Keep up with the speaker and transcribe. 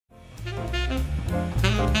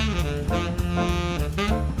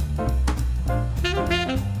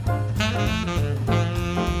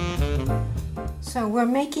we're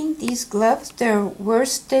making these gloves. They're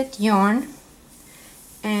worsted yarn,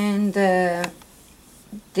 and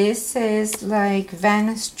this is like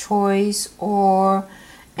Vanna's Choice or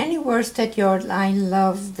any worsted yarn. I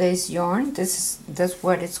love this yarn. That's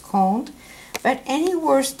what it's called. But any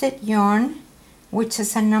worsted yarn, which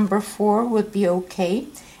is a number 4, would be okay.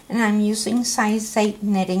 And I'm using size 8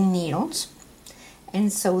 knitting needles.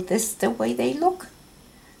 And so this is the way they look.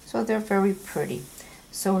 So they're very pretty.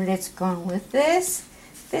 So let's go with this.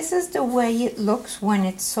 This is the way it looks when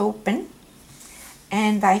it's open.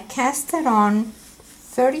 And I cast it on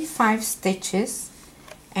 35 stitches,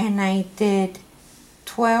 and I did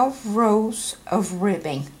 12 rows of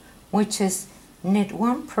ribbing, which is knit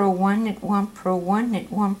 1, purl 1, knit 1, purl 1,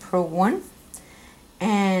 knit 1, purl 1,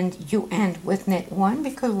 and you end with knit 1,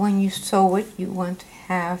 because when you sew it you want to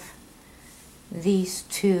have these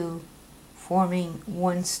two forming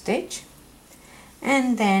one stitch.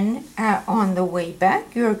 And then on the way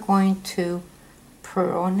back you're going to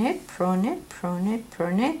purl knit, purl knit, purl knit,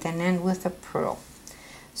 purl knit, and end with a purl.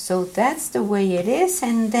 So that's the way it is.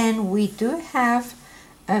 And then we do have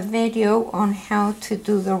a video on how to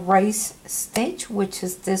do the rise stitch, which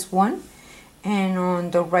is this one. And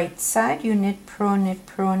on the right side you knit, purl, knit,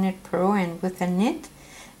 purl, knit, purl, and with a knit.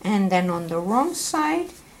 And then on the wrong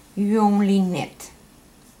side you only knit.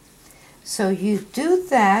 So you do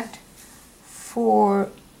that for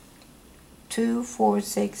 2, 4,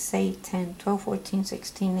 6, 8, 10, 12, 14,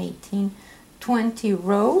 16, 18, 20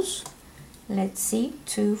 rows. Let's see,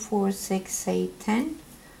 2, 4, 6, 8, 10,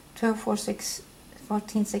 12,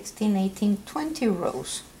 14, 16, 18, 20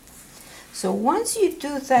 rows. So once you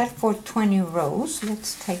do that for 20 rows,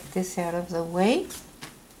 let's take this out of the way.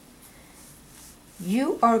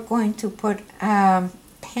 You are going to put a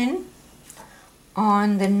pin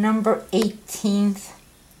on the number 18th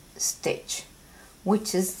stitch,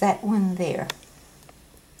 which is that one there.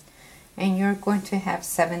 And you're going to have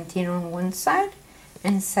 17 on one side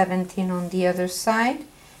and 17 on the other side,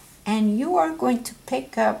 and you are going to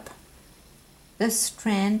pick up the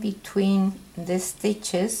strand between the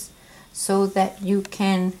stitches so that you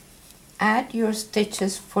can add your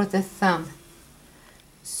stitches for the thumb.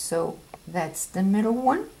 So that's the middle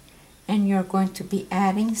one, and you're going to be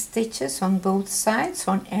adding stitches on both sides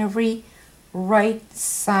on every right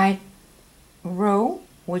side row,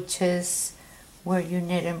 which is where you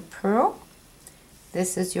knit and purl.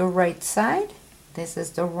 This is your right side, this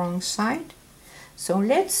is the wrong side. So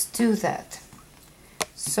let's do that.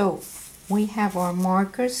 So we have our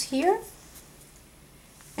markers here,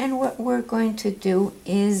 and what we're going to do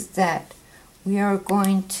is that we are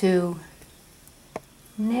going to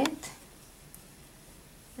knit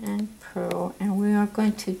and purl, and we are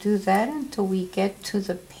going to do that until we get to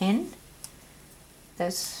the pin.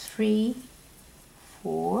 That's 3,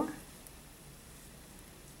 4,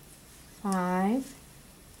 5,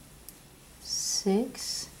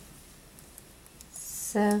 6,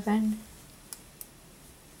 7,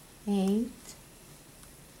 8,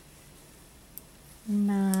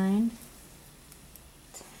 9,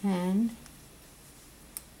 10,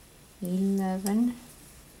 11,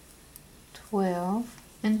 12,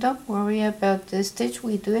 and don't worry about this stitch.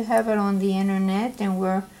 We do have it on the internet, and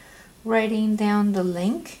we're writing down the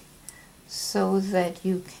link so that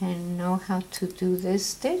you can know how to do this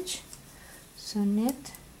stitch. So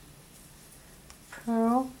knit,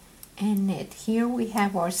 purl, and knit. Here we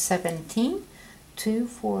have our 17, 2,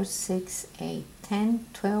 4, 6, 8, 10,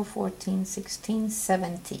 12, 14, 16,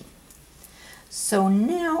 17. So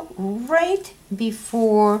now right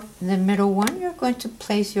before the middle one, you're going to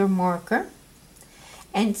place your marker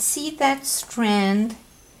and see that strand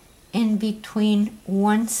in between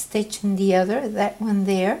one stitch and the other, that one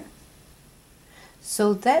there.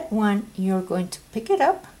 So that one, you're going to pick it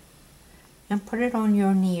up and put it on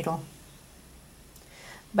your needle.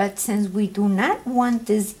 But since we do not want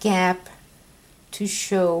this gap to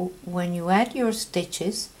show when you add your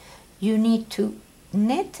stitches, you need to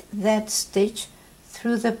knit that stitch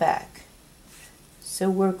through the back. So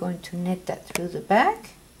we're going to knit that through the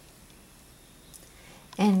back,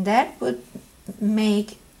 and that would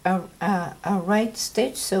make a right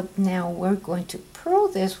stitch. So now we're going to purl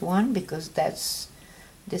this one because that's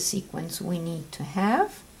the sequence we need to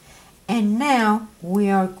have. And now we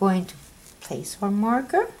are going to place our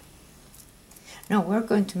marker. No, we're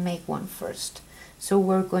going to make one first. So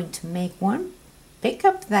we're going to make one, pick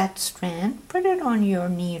up that strand, put it on your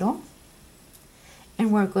needle,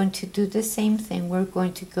 and we're going to do the same thing. We're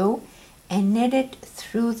going to go and knit it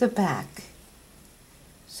through the back.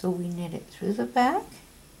 So we knit it through the back,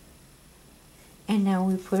 and now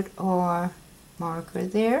we put our marker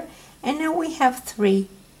there, and now we have 3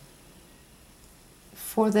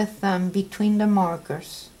 for the thumb between the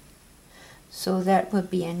markers. So that would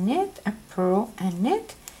be a knit, a purl, a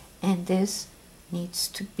knit, and this needs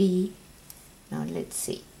to be, now let's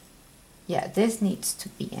see, yeah, this needs to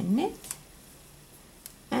be a knit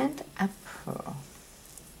and a purl,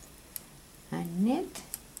 a knit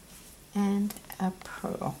and a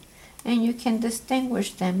purl. And you can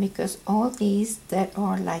distinguish them because all these that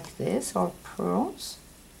are like this are purls.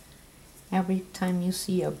 Every time you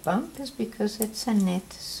see a bump is because it's a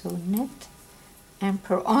knit. So knit and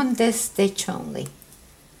purl on this stitch only.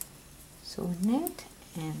 So knit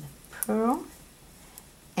and purl.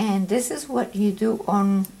 And this is what you do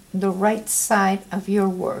on the right side of your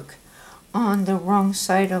work. On the wrong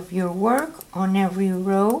side of your work, on every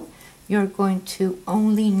row, you're going to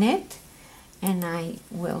only knit. And I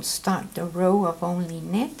will start the row of only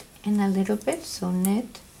knit in a little bit. So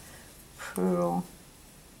knit, purl,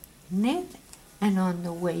 knit, and on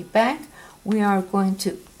the way back we are going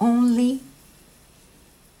to only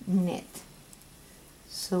knit.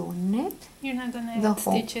 So knit. You're not going to add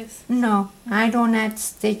stitches? No, I don't add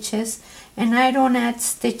stitches, and I don't add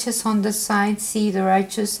stitches on the sides either. I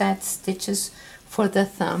just add stitches for the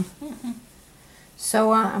thumb.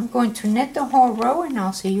 So I'm going to knit the whole row, and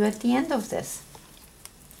I'll see you at the end of this.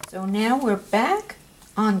 So now we're back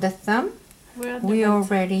on the thumb. We're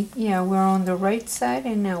on the right side,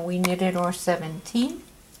 and now we knitted our 17.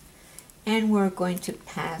 And we're going to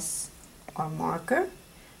pass our marker,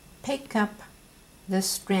 pick up the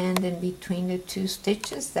strand in between the two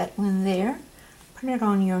stitches, that one there, put it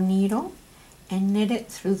on your needle, and knit it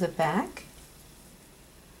through the back.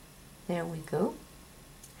 There we go.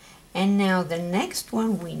 And now the next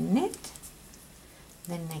one we knit,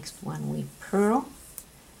 the next one we purl,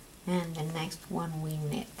 and the next one we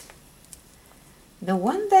knit. The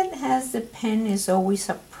one that has the pen is always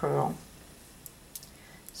a purl.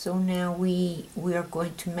 So now we are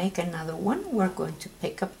going to make another one. We're going to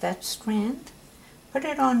pick up that strand, put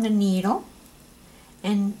it on the needle,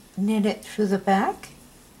 and knit it through the back.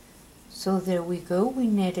 So there we go, we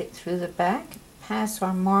knit it through the back, pass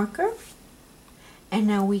our marker, and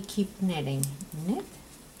now we keep knitting, knit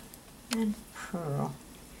and purl,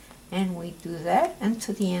 and we do that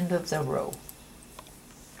until the end of the row.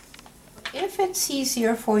 If it's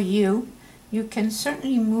easier for you, you can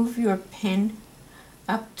certainly move your pen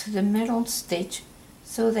up to the middle stitch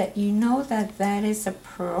so that you know that that is a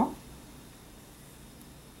purl,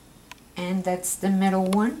 and that's the middle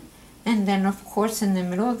one. And then of course in the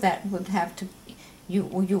middle that would have to be,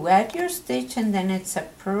 you add your stitch, and then it's a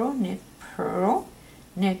purl, knit, purl,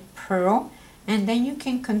 knit, purl, and then you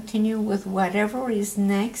can continue with whatever is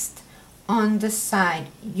next on the side.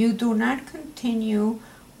 You do not continue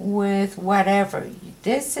with whatever.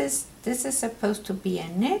 This is supposed to be a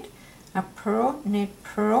knit, a purl, knit,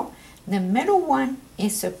 purl. The middle one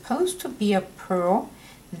is supposed to be a purl,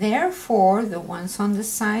 therefore the ones on the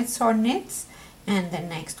sides are knits, and the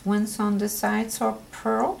next ones on the sides are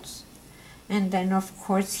purls. And then of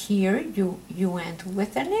course here you end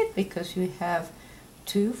with a knit, because you have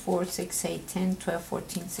 2, 4, 6, 8, 10, 12,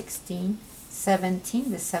 14, 16,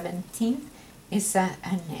 17. The 17th is a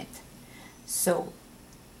knit. So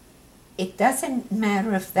it doesn't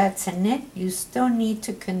matter if that's a knit, you still need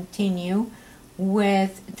to continue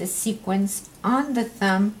with the sequence on the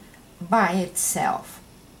thumb by itself.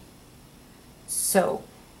 So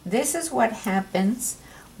this is what happens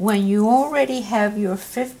when you already have your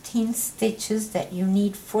 15 stitches that you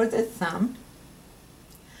need for the thumb.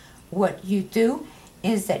 What you do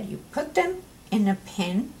is that you put them in a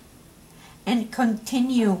pin and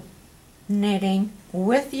continue knitting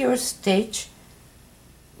with your stitch,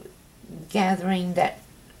 gathering that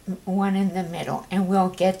one in the middle, and we'll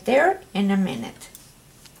get there in a minute.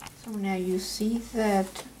 So now you see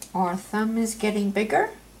that our thumb is getting bigger,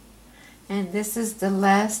 and this is the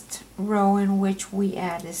last row in which we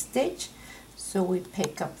add a stitch. So we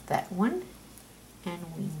pick up that one and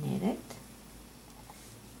we knit it,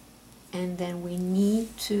 and then we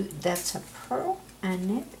need to, that's a purl, a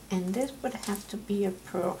knit, and this would have to be a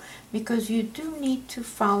purl, because you do need to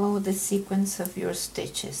follow the sequence of your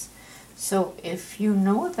stitches. So if you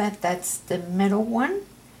know that that's the middle one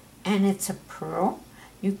and it's a purl,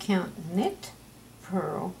 you count knit,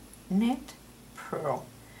 purl, knit, purl.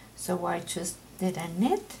 So I just did a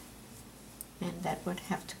knit, and that would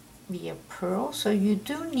have to be a purl. So you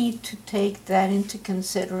do need to take that into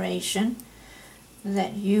consideration,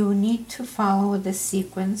 that you need to follow the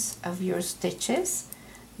sequence of your stitches.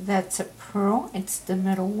 That's a purl, it's the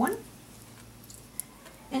middle one.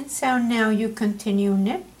 And so now you continue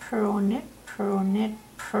knit, purl, knit, purl, knit,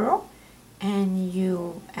 purl, and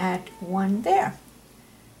you add one there.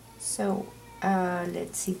 So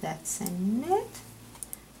let's see, that's a knit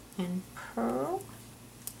and purl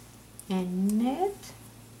and knit,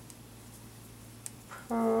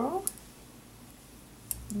 purl,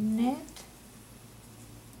 knit,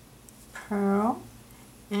 purl,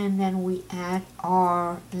 and then we add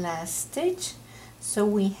our last stitch. So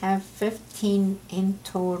we have 15 in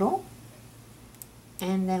total,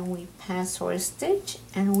 and then we pass our stitch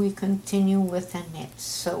and we continue with a knit.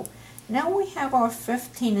 So now we have our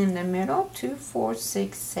 15 in the middle, 2, 4,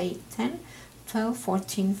 6, 8, 10, 12,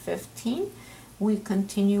 14, 15. We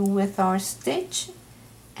continue with our stitch,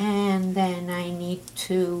 and then I need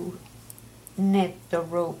to knit the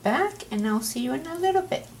row back, and I'll see you in a little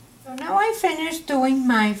bit. So now I finished doing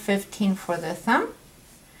my 15 for the thumb,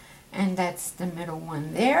 and that's the middle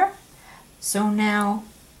one there. So now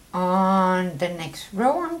on the next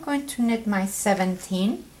row I'm going to knit my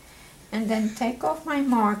 17 and then take off my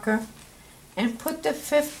marker and put the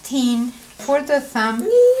 15 for the thumb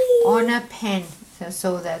on a pen.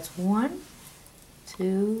 So that's 1,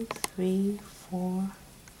 2, 3, 4,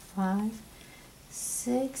 5,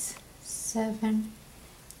 6, 7,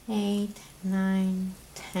 8, 9,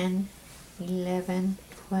 10, 11,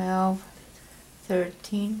 12,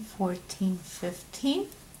 13, 14, 15.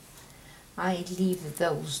 I leave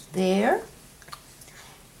those there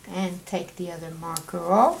and take the other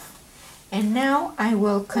marker off. And now I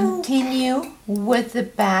will continue with the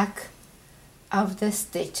back of the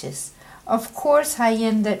stitches. Of course, I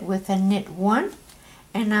ended with a knit 1,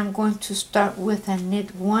 and I'm going to start with a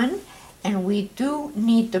knit 1, and we do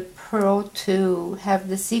need the purl to have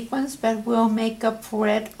the sequence, but we'll make up for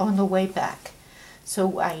it on the way back.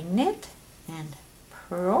 So I knit and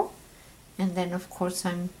purl, and then of course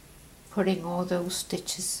I'm putting all those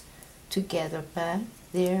stitches together back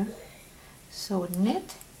there. So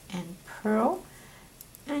knit and purl,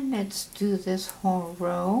 and let's do this whole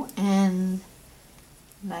row, and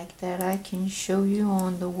like that I can show you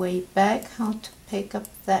on the way back how to pick up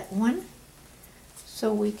that one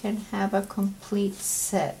so we can have a complete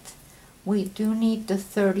set. We do need the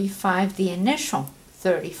 35, the initial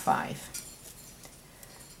 35.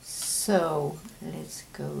 So let's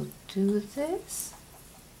go do this.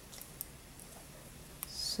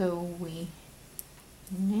 So we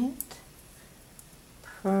knit,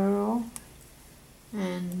 purl,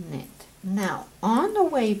 and knit. Now on the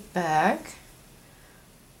way back,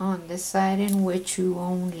 on the side in which you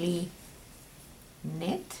only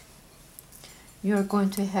knit, you're going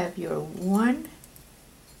to have your 1,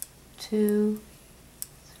 2,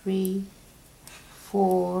 3,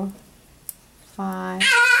 4, 5,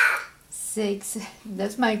 6,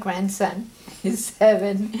 that's my grandson,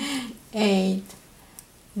 7, 8,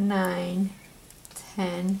 9,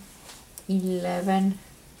 10, 11,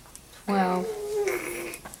 12,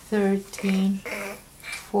 13,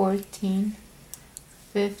 14,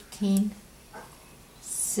 15,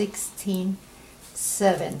 16,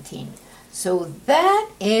 17. So that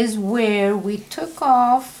is where we took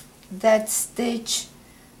off that stitch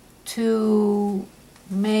to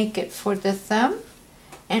make it for the thumb,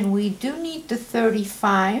 and we do need the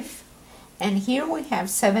 35, and here we have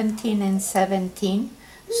 17 and 17.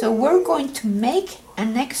 So we're going to make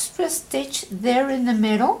an extra stitch there in the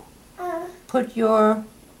middle, put your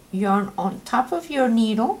yarn on top of your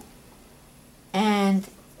needle and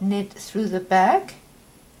knit through the back,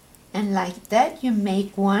 and like that you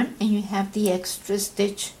make one and you have the extra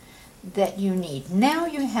stitch that you need. Now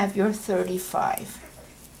you have your 35,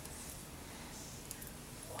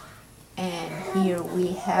 and here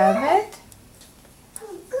we have it,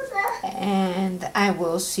 and I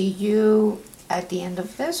will see you at the end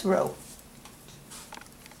of this row.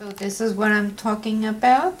 So this is what I'm talking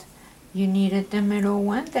about. You needed the middle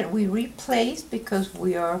one that we replaced because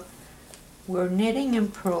we're knitting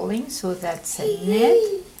and purling. So that's a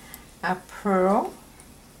knit, a purl,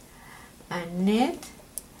 a knit,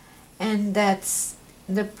 and that's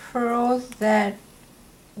the purl that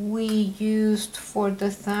we used for the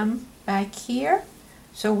thumb back here.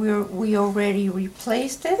 So we already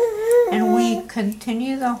replaced it, and we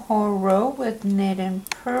continue the whole row with knit and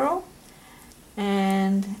purl,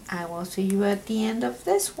 and I will see you at the end of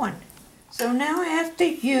this one. So now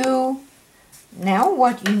now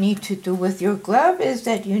what you need to do with your glove is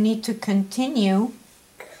that you need to continue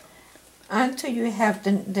until you have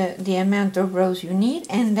the amount of rows you need,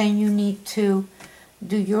 and then you need to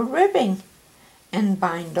do your ribbing and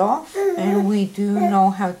bind off, and we do know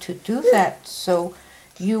how to do that. So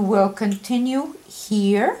you will continue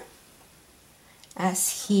here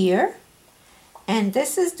as here, and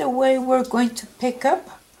this is the way we're going to pick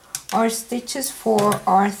up our stitches for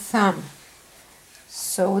our thumb.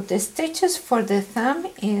 So the stitches for the thumb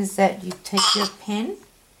is that you take your pin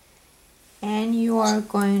and you are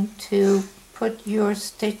going to put your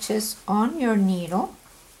stitches on your needle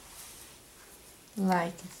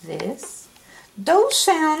like this. Those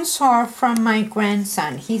sounds are from my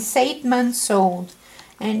grandson. He's 8 months old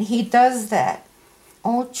and he does that.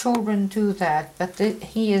 All children do that, but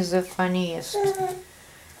he is the funniest.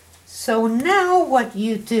 So now what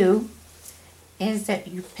you do is that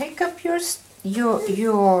you pick up your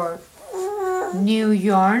new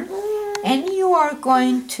yarn and you are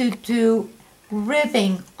going to do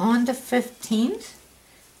ribbing on the 15th,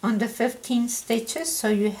 on the 15 stitches. So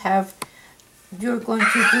you're going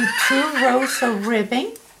to do 2 rows of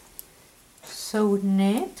ribbing. So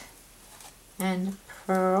knit and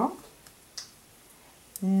purl,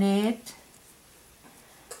 knit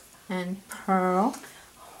and purl.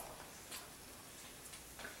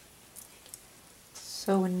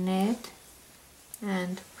 So knit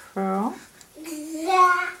and purl,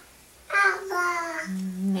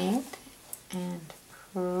 knit and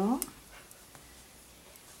purl.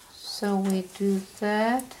 So we do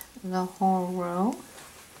that the whole row.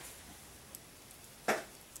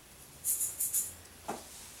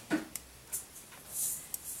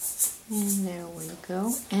 And there we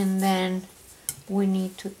go. And then we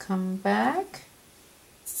need to come back.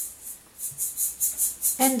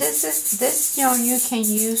 And this yarn you can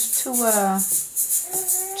use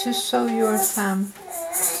to sew your thumb.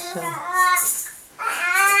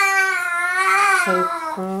 So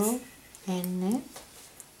purl and knit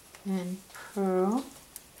and purl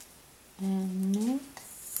and knit,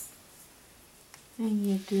 and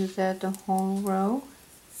you do that the whole row.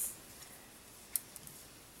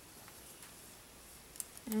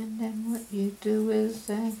 And then what you do is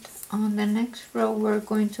that on the next row we're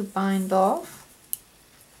going to bind off.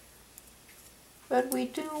 But we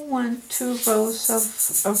do want 2 rows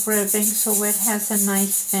of ribbing so it has a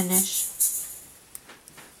nice finish.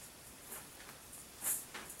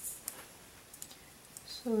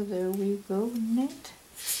 So there we go, knit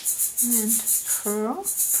and purl.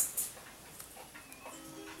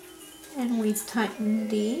 And we tighten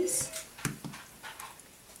these.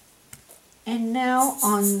 And now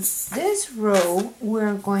on this row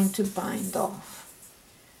we're going to bind off.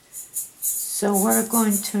 So we're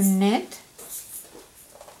going to knit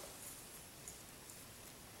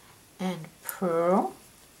and purl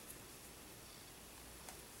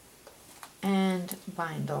and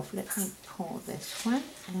bind off. Let me pull this one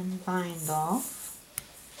and bind off.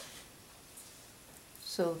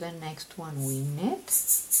 So the next one we knit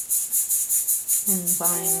and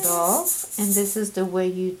bind off, and this is the way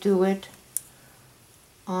you do it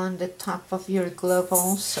on the top of your glove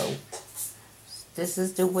also. This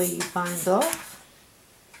is the way you bind off.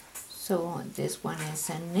 So this one is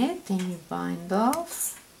a knit and you bind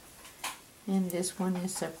off. And this one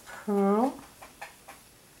is a purl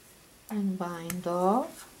and bind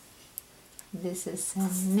off. This is a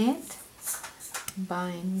knit,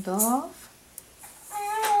 bind off,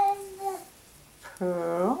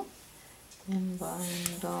 purl and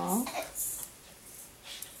bind off,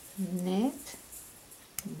 knit,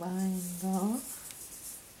 bind off,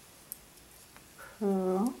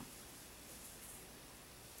 purl,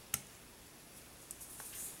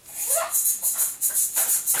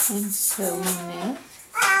 and sew knit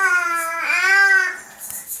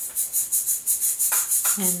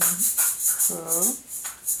and purl,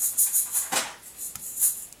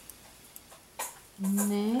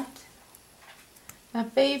 knit. A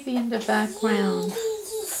baby in the background.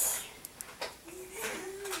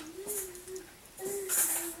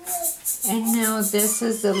 And now this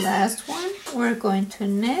is the last one. We're going to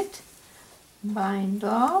knit, bind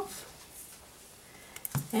off,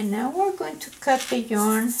 and now we're going to cut the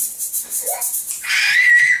yarn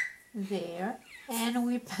there, and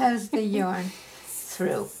we pass the yarn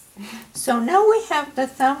through. So now we have the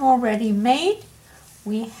thumb already made.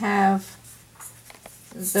 We have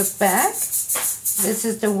the back. This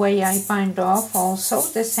is the way I bind off also,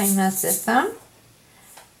 the same as the thumb.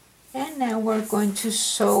 And now we're going to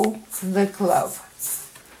sew the glove.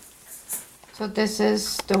 So this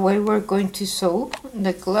is the way we're going to sew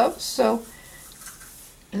the glove. So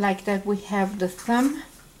like that, we have the thumb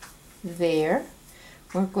there.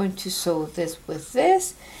 We're going to sew this with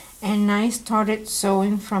this. And I started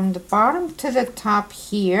sewing from the bottom to the top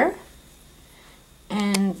here.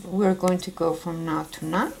 And we're going to go from knot to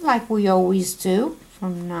knot like we always do,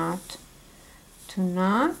 from knot to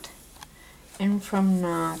knot and from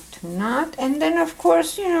knot to knot. And then of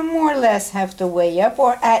course, you know, more or less half the way up,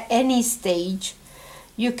 or at any stage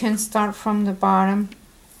you can start from the bottom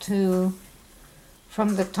to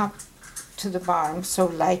from the top to the bottom. So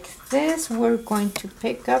like this, we're going to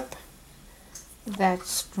pick up that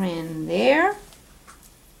strand there.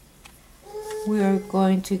 We're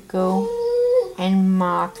going to go and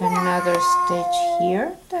mark another stitch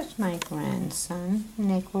here. That's my grandson,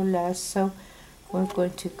 Nicholas. So we're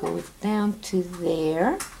going to go down to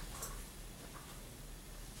there.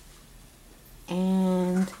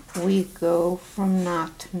 And we go from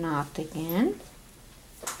knot to knot again.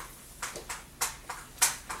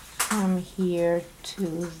 From here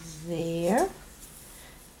to there.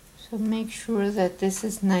 So make sure that this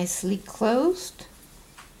is nicely closed.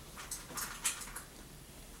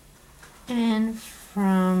 And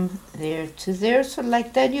from there to there. So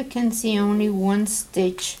like that you can see only one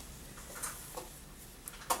stitch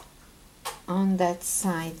on that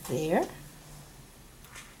side there.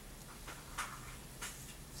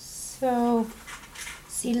 So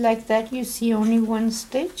see, like that you see only one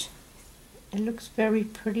stitch. It looks very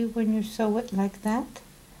pretty when you sew it like that.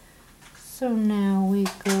 So now we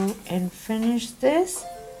go and finish this,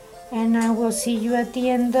 and I will see you at the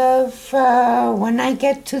end of when I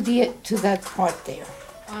get to that part there.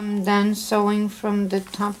 I'm done sewing from the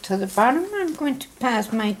top to the bottom. I'm going to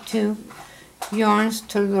pass my 2 yarns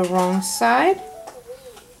to the wrong side.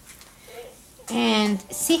 And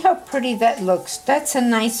see how pretty that looks. That's a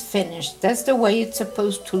nice finish. That's the way it's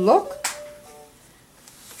supposed to look.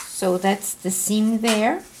 So that's the seam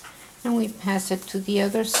there. And we pass it to the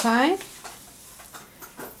other side.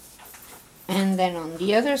 And then on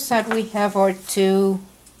the other side we have our 2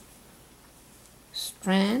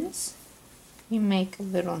 strands. We make a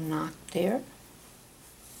little knot there.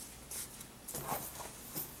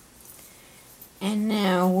 And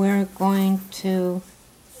now we're going to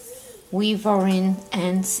weave our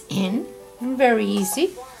ends in. Very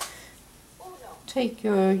easy. Take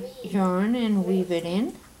your yarn and weave it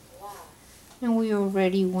in. And we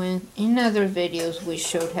already went in other videos, we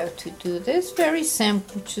showed how to do this. Very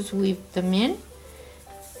simple, just weave them in.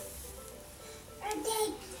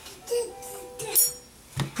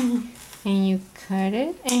 And you cut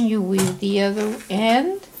it and you weave the other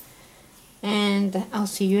end. And I'll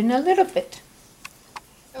see you in a little bit.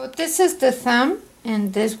 So this is the thumb.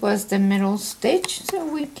 And this was the middle stitch, so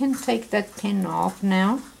we can take that pin off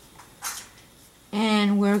now.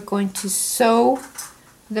 And we're going to sew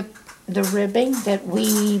the ribbing that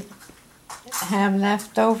we have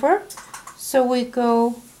left over. So we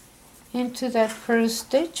go into that first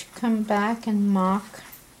stitch, come back and mark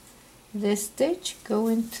this stitch, go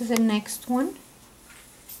into the next one.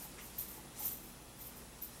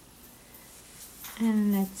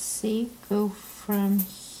 And let's see, go from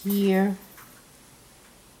here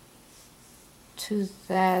to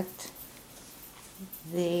that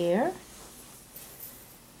there,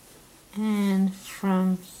 and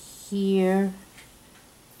from here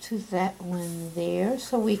to that one there,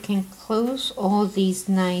 so we can close all these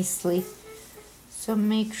nicely. So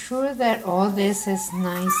make sure that all this is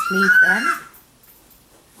nicely done.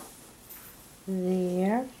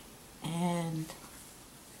 There and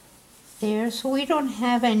there, so we don't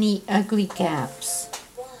have any ugly gaps.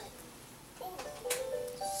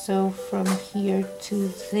 So from here to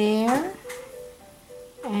there,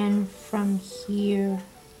 and from here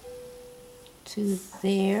to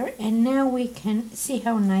there, and now we can see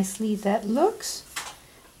how nicely that looks.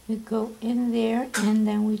 We go in there and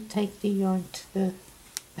then we take the yarn to the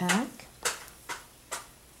back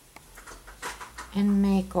and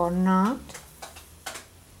make our knot.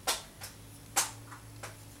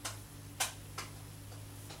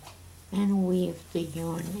 And weave the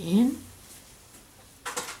yarn in.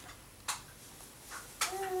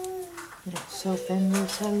 Let's open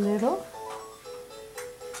this a little.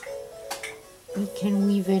 We can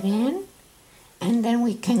weave it in and then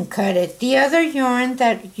we can cut it. The other yarn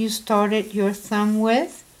that you started your thumb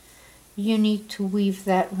with, you need to weave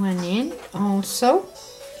that one in also.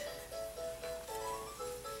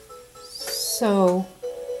 So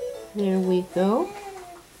there we go.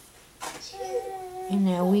 And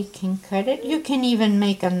now we can cut it. You can even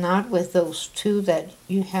make a knot with those 2 that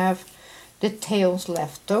you have the tails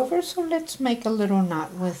left over. So let's make a little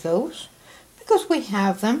knot with those because we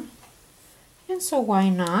have them. And so why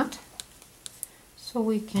not? So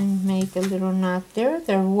we can make a little knot there.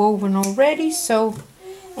 They're woven already. So,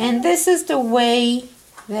 and this is the way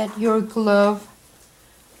that your glove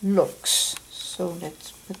looks. So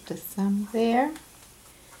let's put the thumb there.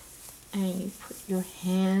 And you put your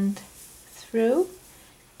hand through.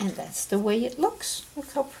 And that's the way it looks.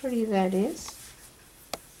 Look how pretty that is.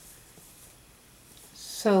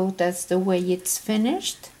 So that's the way it's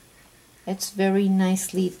finished. It's very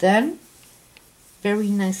nicely done. Very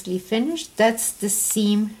nicely finished. That's the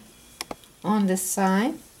seam on the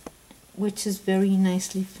side, which is very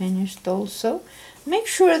nicely finished also. Make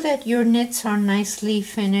sure that your knits are nicely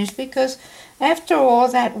finished, because after all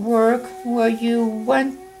that work, well, you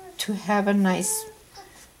want to have a nice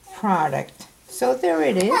product. So there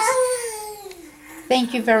it is.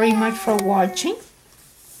 Thank you very much for watching.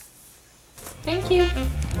 Thank you.